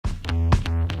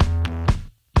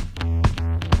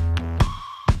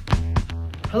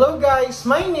Hello guys,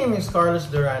 my name is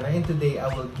Durana and today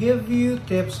I will give you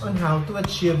tips on how to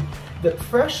achieve the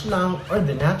fresh lang or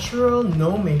the natural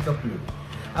no makeup look.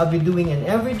 I'll be doing an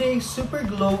everyday super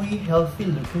glowy healthy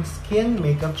looking skin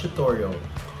makeup tutorial.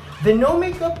 The no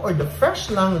makeup or the fresh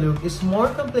lang look is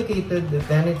more complicated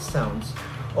than it sounds.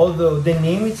 Although the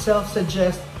name itself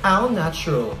suggests how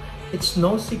natural, it's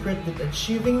no secret that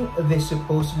achieving this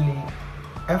supposedly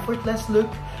effortless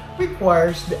look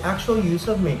requires the actual use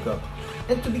of makeup.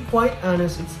 And to be quite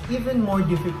honest, it's even more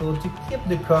difficult to keep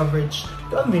the coverage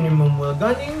to a minimum while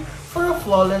gunning for a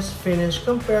flawless finish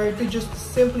compared to just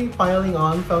simply piling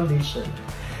on foundation.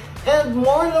 And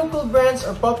more local brands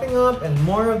are popping up and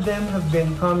more of them have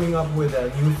been coming up with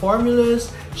new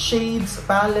formulas, shades,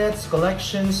 palettes,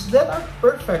 collections that are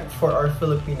perfect for our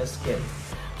Filipina skin.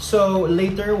 So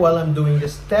later, while I'm doing the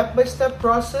step-by-step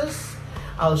process,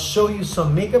 I'll show you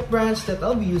some makeup brands that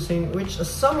I'll be using, which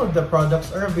some of the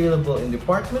products are available in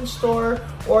department store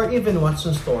or even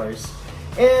Watson stores.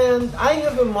 And I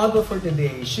have a model for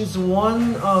today. She's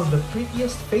one of the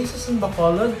prettiest faces in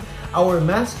Bacolod, our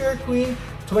Masskara Queen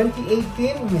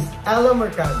 2018, Miss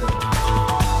Mercado.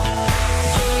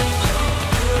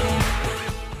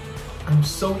 I'm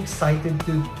so excited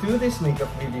to do this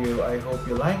makeup video. I hope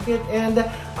you like it and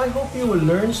I hope you will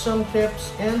learn some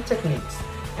tips and techniques.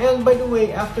 And by the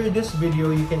way, after this video,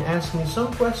 you can ask me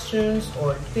some questions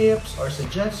or tips or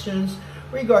suggestions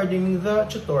regarding the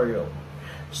tutorial.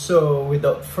 So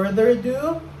without further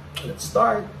ado, let's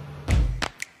start.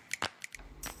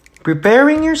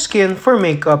 Preparing your skin for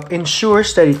makeup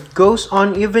ensures that it goes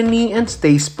on evenly and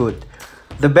stays put.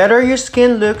 The better your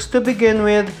skin looks to begin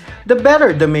with, the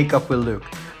better the makeup will look.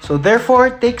 So therefore,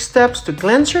 take steps to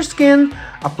cleanse your skin,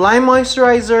 apply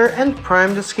moisturizer, and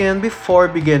prime the skin before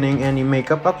beginning any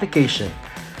makeup application.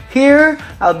 Here,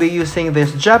 I'll be using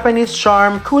this Japanese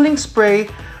Charm Cooling Spray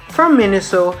from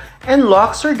Miniso and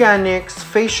Lux Organics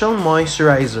Facial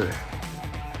Moisturizer.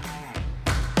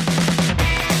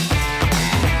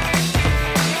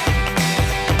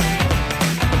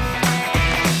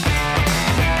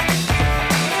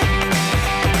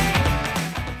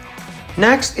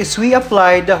 Next is we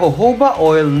apply the jojoba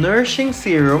oil nourishing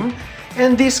serum,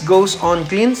 and this goes on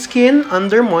clean skin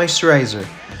under moisturizer.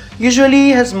 Usually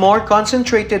has more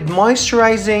concentrated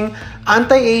moisturizing,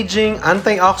 anti-aging,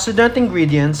 antioxidant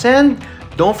ingredients, and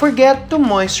don't forget to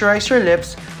moisturize your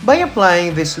lips by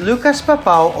applying this Lucas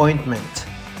Papao ointment.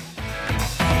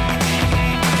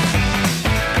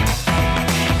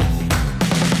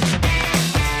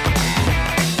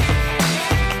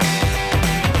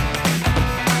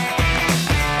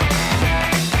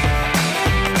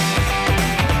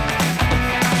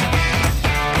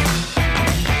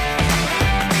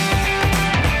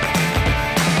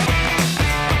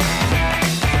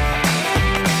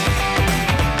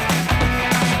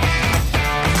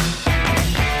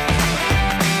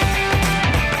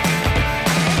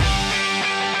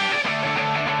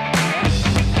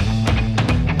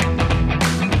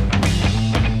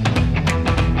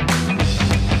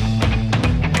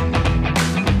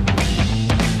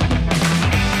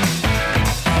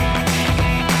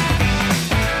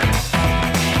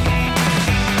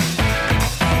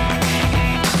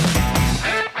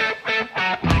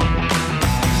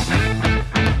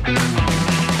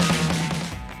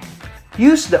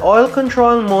 Use the Oil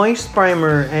Control Moist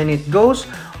Primer and it goes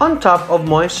on top of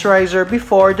moisturizer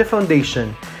before the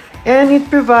foundation. And it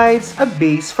provides a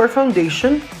base for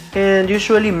foundation and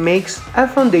usually makes a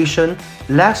foundation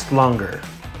last longer.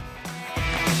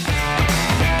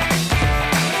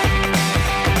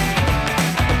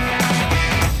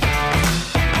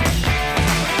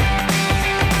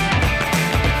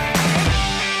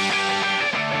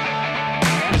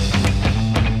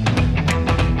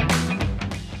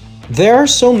 There are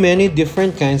so many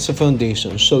different kinds of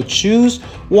foundations, so choose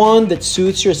one that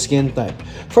suits your skin type.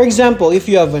 For example, if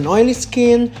you have an oily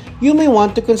skin, you may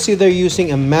want to consider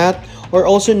using a matte or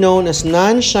also known as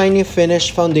non-shiny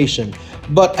finish foundation.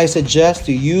 But I suggest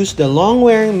to use the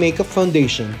long-wearing makeup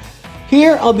foundation.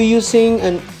 Here, I'll be using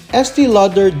an Estee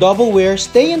Lauder Double Wear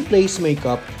Stay in Place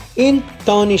makeup in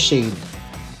Tawny shade.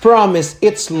 Promise,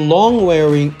 it's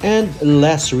long-wearing and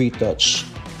less retouch.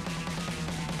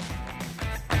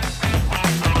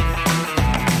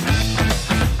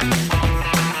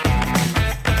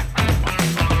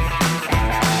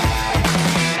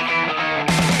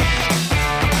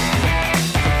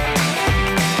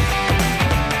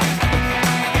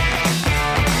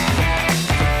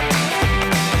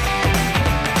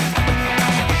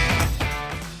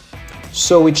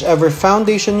 So whichever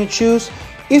foundation you choose,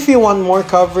 if you want more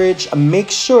coverage,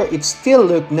 make sure it still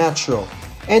looks natural.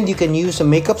 And you can use a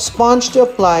makeup sponge to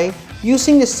apply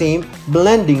using the same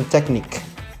blending technique.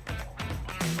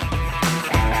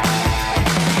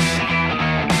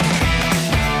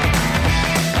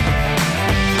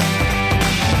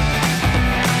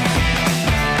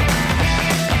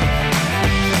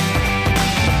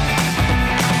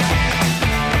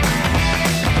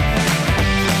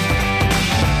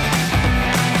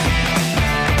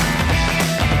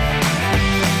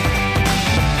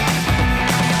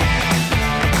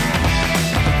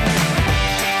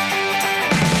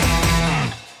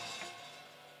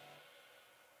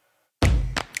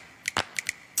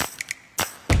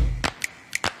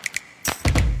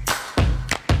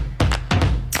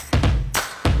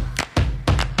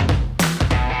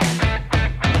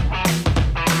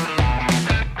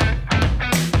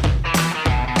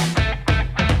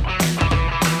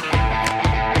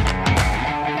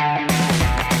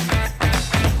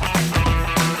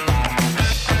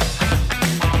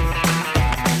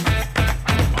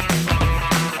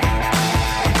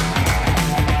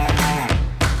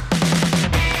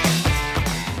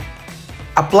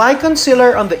 Apply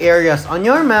concealer on the areas on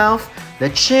your mouth, the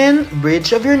chin,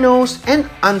 bridge of your nose, and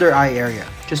under eye area.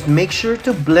 Just make sure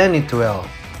to blend it well.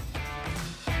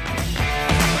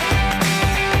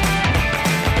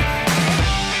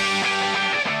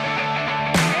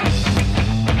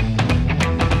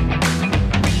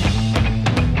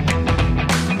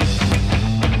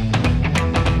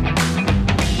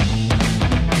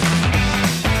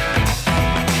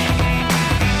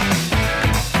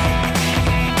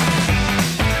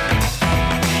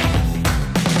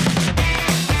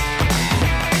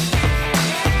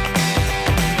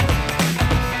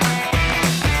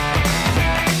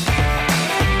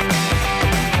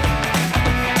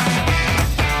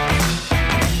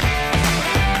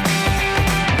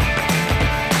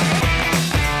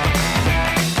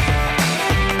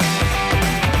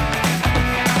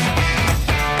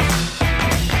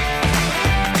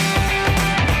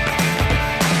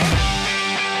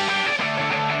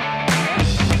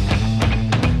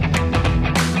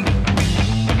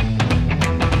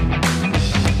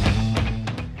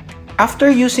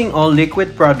 After using all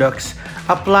liquid products,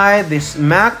 apply this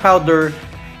MAC powder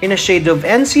in a shade of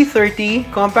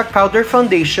NC30 Compact Powder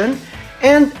Foundation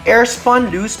and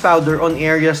Airspun Loose Powder on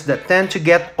areas that tend to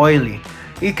get oily.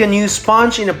 You can use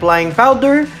sponge in applying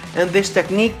powder, and this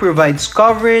technique provides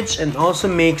coverage and also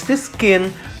makes the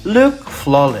skin look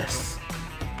flawless.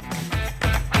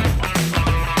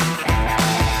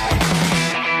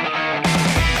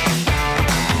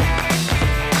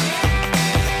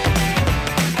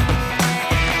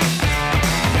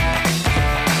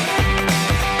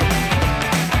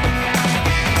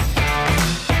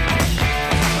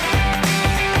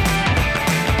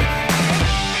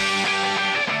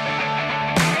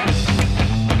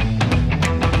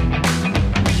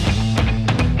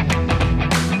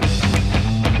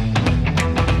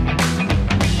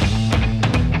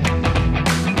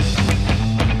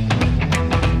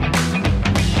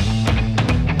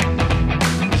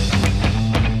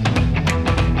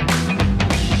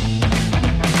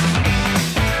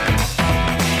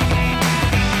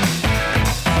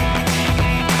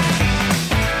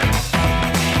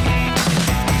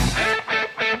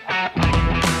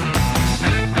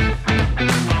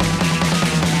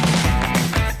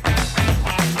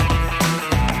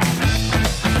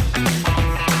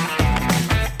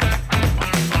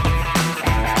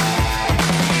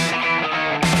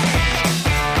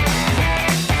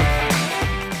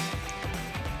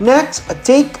 Next,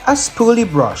 take a spoolie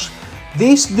brush.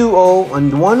 This duo and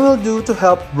one will do to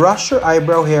help brush your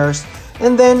eyebrow hairs,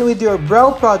 and then with your brow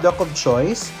product of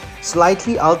choice,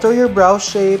 slightly alter your brow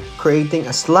shape, creating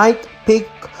a slight peak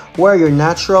where your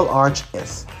natural arch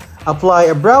is. Apply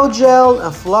a brow gel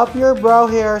and flop your brow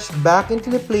hairs back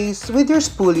into the place with your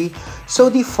spoolie so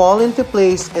they fall into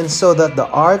place and so that the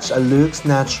arch looks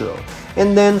natural.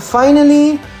 And then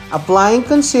finally, applying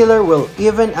concealer will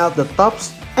even out the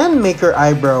tops and make your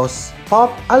eyebrows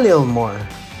pop a little more.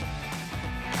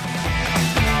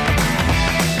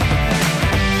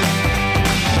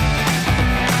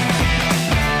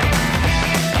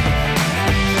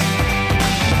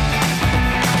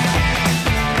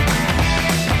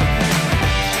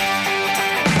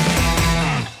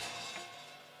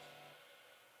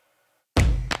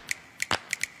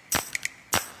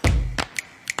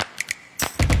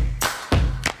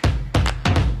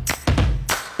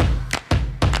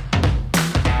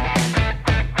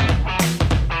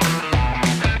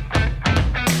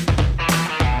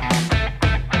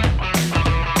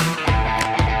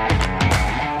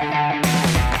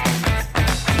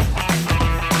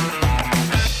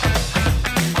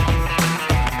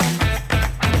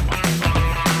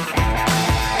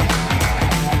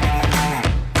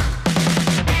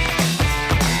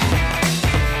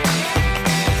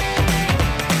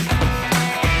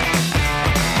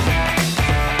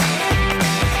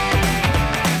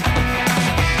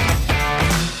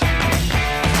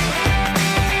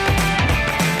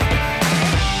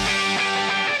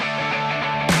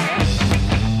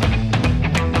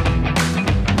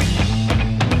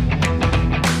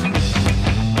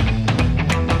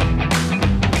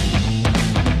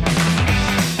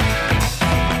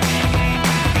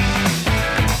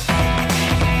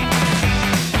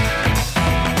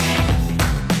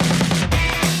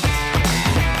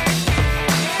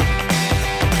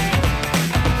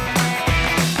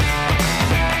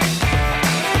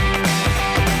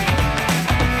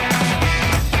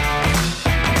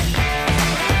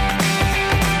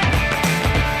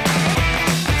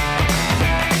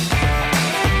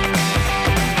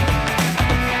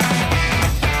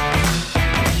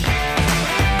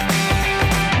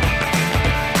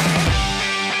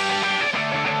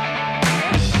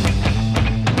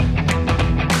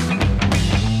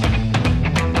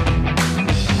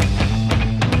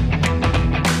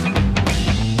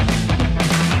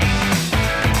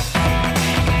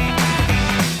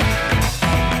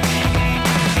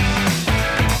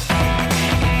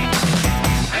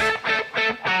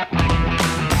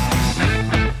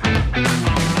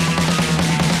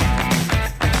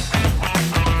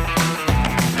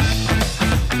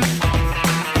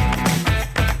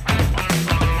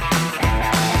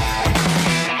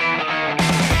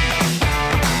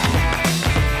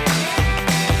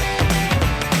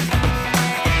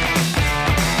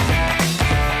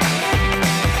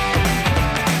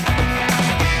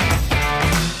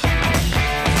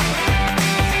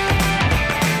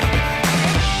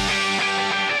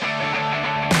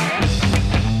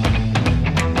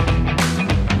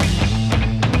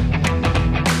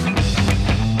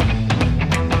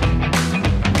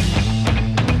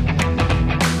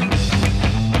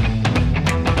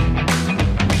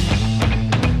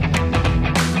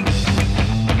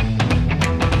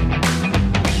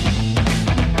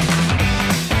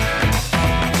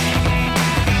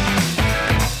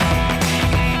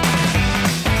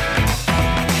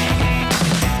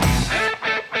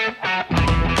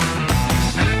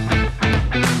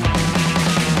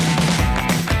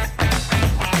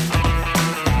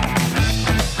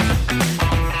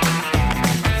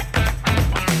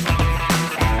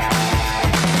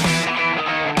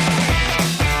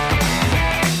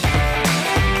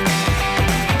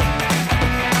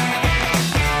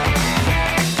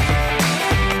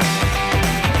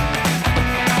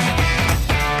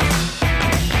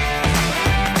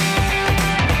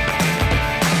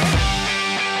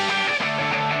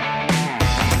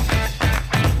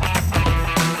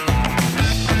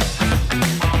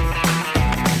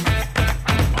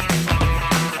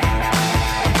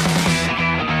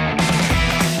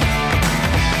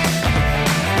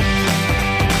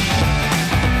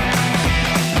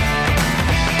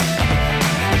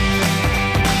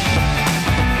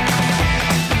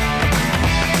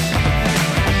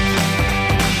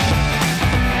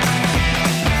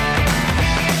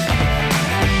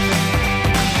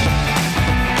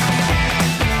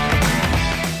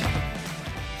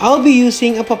 I'll be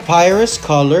using a papyrus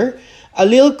color, a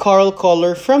Lil Carl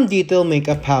color from Detail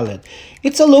Makeup Palette.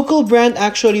 It's a local brand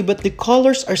actually, but the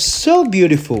colors are so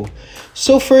beautiful.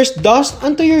 So first, dust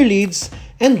onto your lids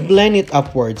and blend it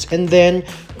upwards, and then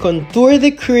contour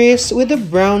the crease with the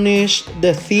brownish,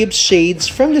 the Thieves shades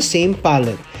from the same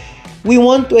palette. We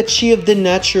want to achieve the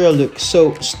natural look,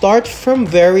 so start from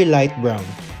very light brown.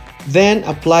 Then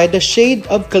apply the shade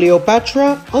of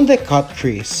Cleopatra on the cut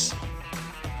crease.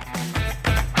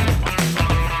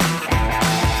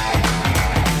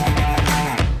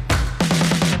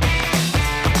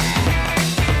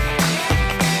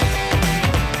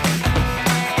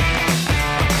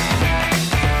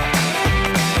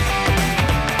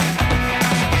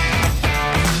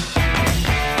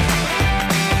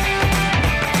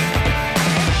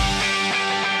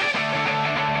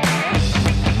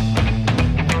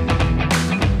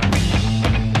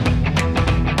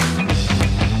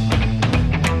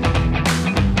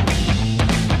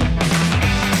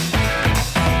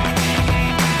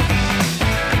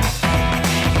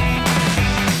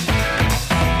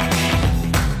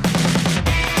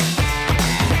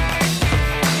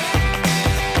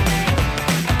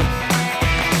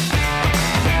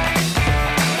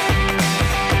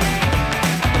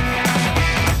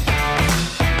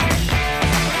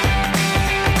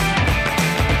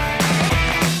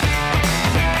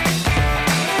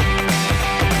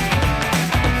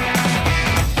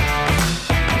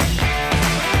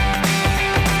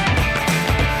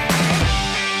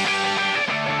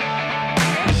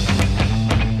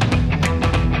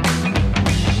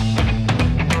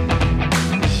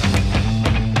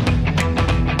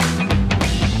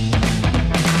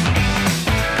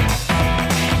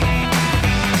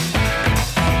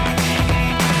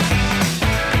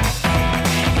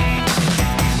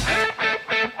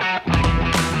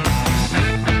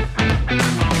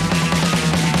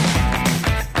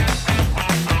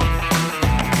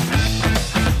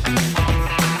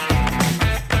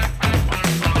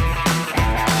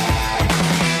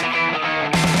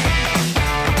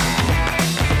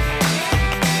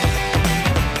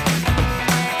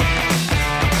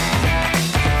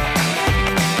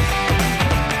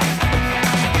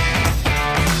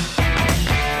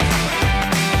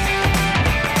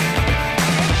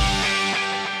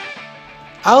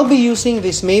 I'll be using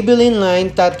this Maybelline Line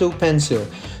Tattoo Pencil,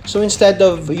 so instead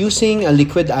of using a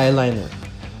liquid eyeliner.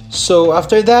 So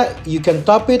after that, you can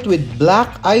top it with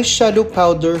black eyeshadow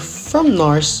powder from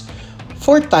NARS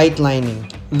for tight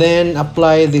lining. Then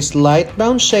apply this light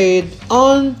brown shade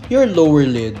on your lower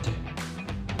lid.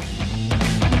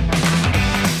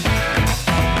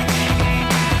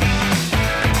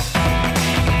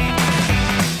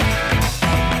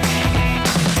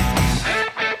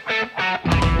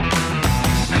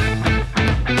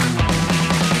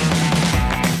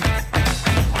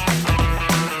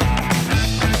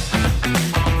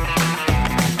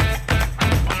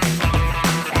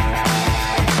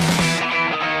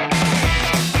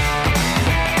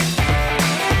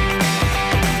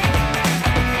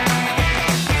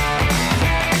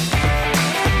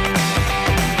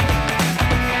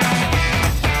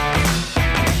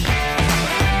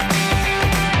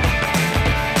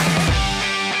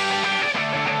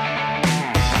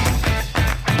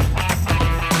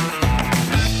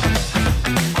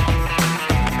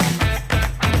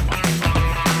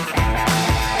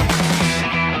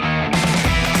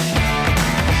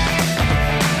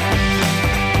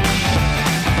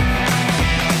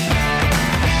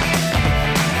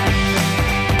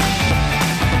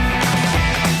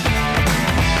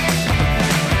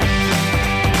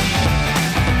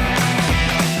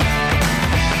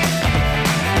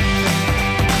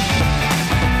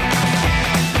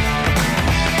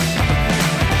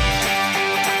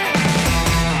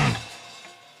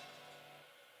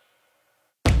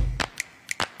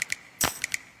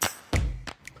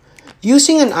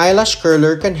 Using an eyelash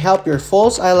curler can help your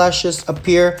false eyelashes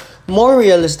appear more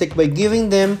realistic by giving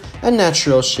them a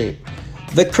natural shape.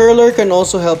 The curler can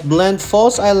also help blend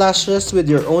false eyelashes with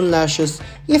your own lashes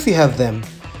if you have them.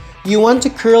 You want to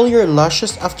curl your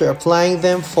lashes after applying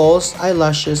them false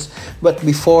eyelashes but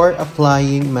before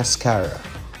applying mascara.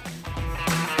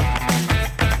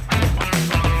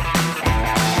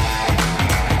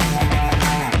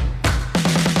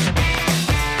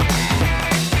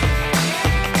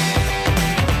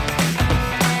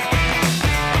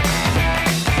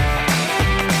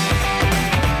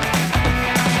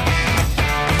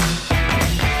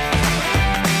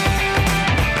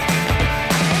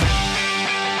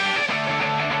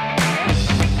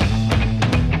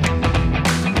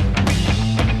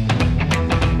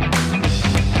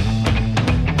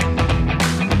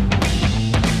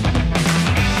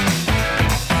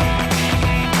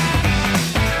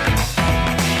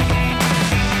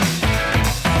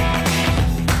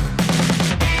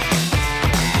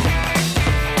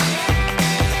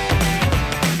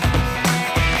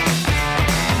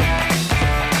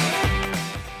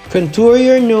 Contour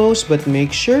your nose but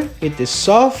make sure it is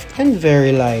soft and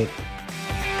very light.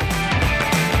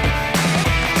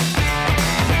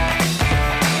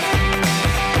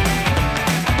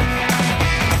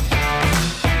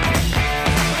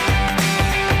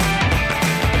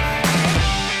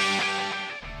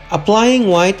 Applying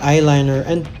white eyeliner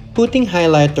and putting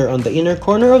highlighter on the inner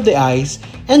corner of the eyes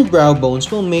and brow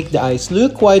bones will make the eyes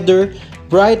look wider,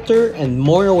 brighter, and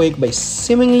more awake by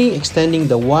seemingly extending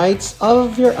the whites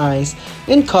of your eyes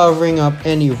and covering up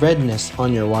any redness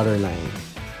on your waterline.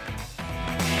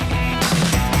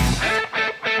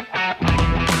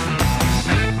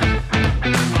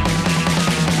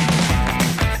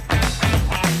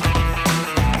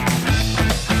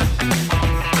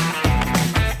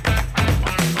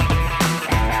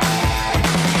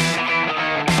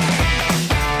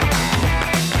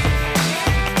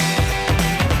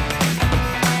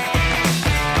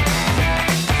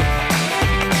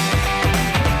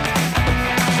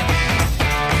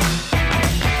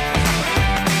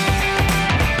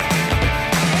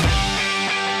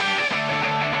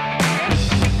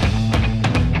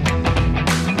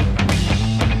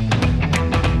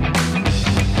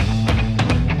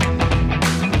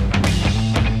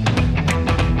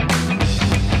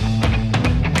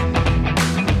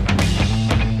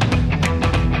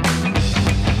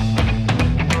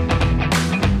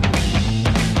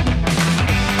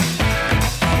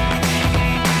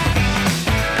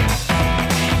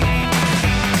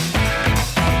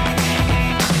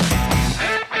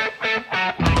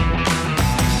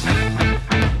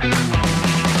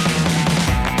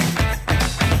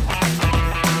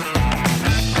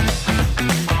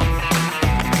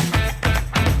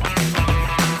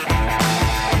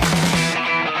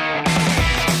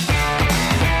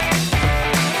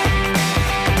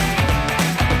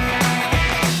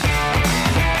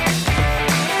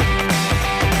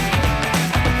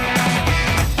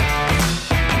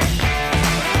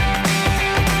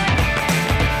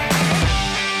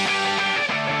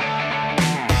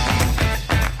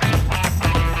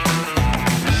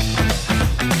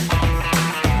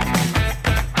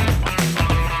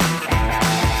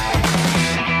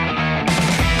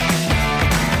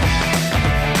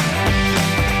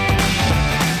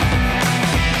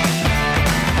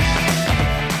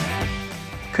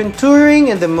 Contouring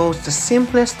in the most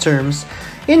simplest terms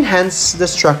enhances the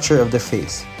structure of the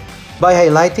face. By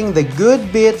highlighting the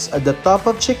good bits at the top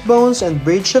of cheekbones and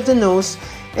bridge of the nose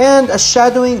and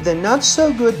shadowing the not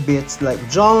so good bits like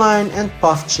jawline and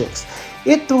puff cheeks,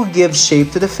 it will give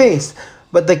shape to the face.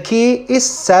 But the key is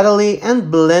subtly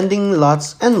and blending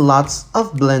lots and lots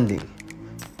of blending.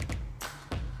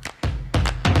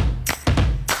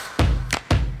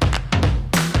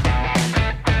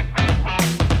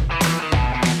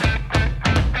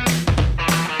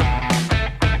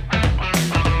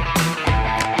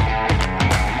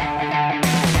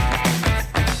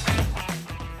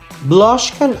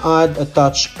 Blush can add a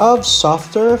touch of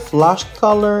softer, flushed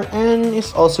color and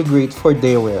is also great for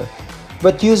day wear,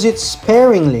 but use it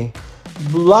sparingly.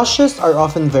 Blushes are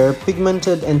often very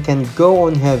pigmented and can go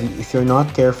on heavy if you're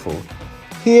not careful.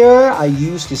 Here, I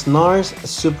use this NARS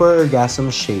Super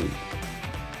Orgasm shade.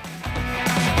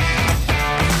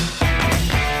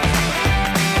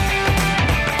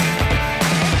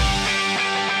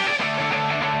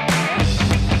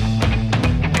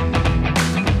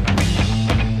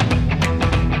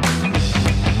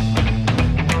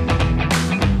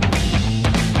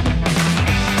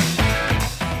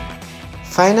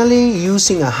 Finally,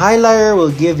 using a highlighter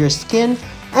will give your skin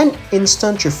an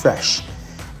instant refresh.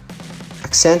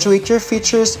 Accentuate your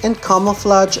features and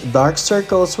camouflage dark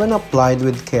circles when applied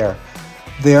with care.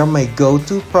 They are my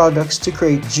go-to products to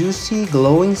create juicy,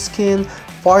 glowing skin,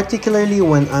 particularly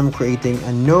when I'm creating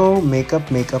a no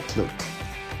makeup look.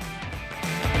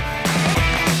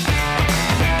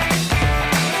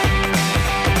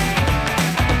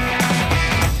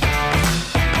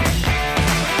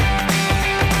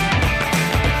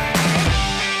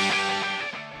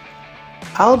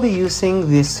 I'll be using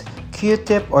this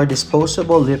Q-tip or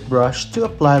disposable lip brush to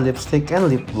apply lipstick and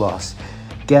lip gloss.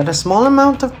 Get a small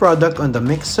amount of product on the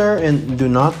mixer and do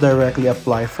not directly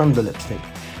apply from the lipstick.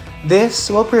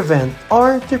 This will prevent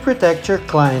or to protect your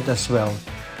client as well.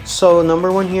 So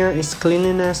number one here is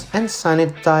cleanliness and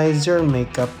sanitize your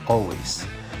makeup always.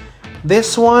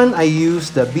 This one I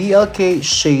use the BLK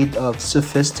shade of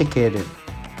Sophisticated.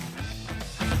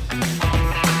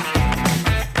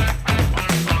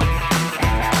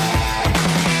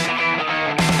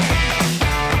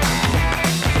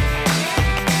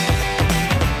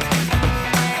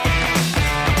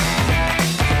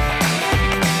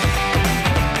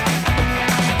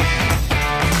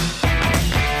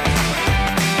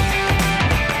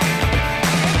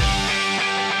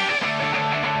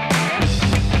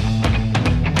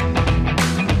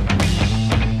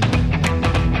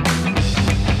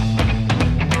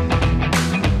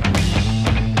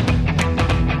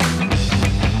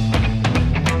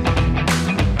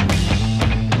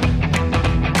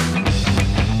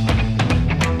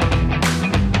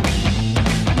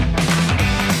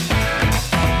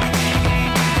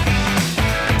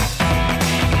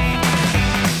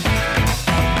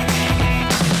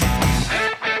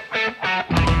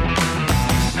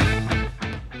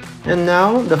 And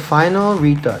now, the final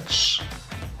retouch.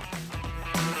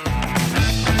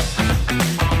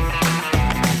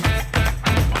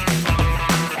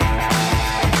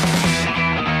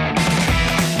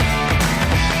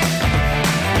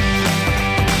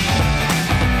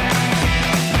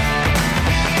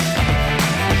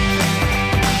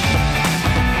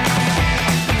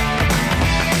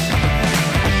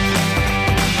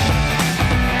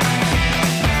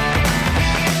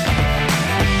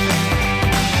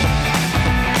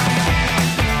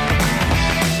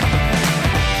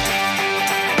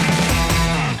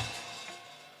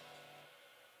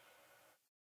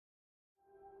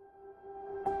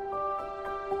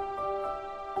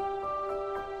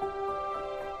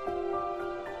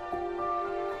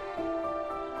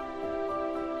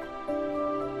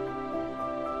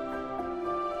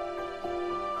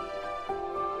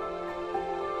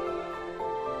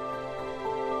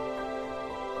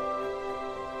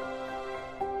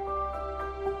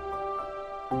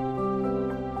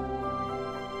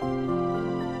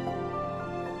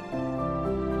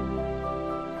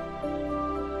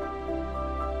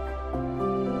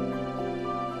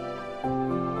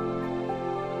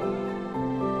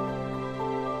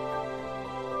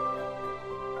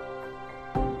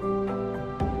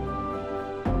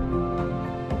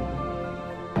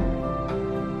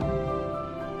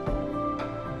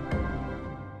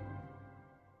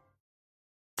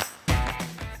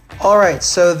 Alright,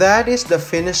 so that is the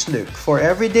finished look for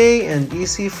everyday and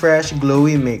easy, fresh,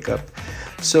 glowy makeup.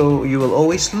 So you will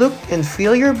always look and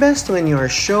feel your best when you are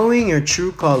showing your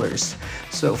true colors.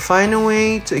 So find a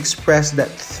way to express that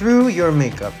through your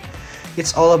makeup.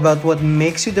 It's all about what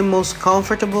makes you the most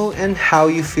comfortable and how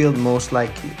you feel most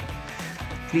like you.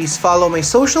 Please follow my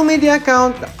social media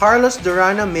account, the Carlos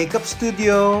Durana Makeup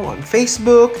Studio, on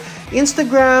Facebook,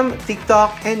 Instagram,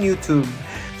 TikTok, and YouTube.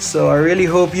 So I really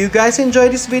hope you guys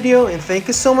enjoyed this video, and thank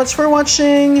you so much for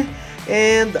watching.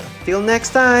 And till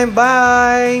next time,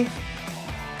 bye!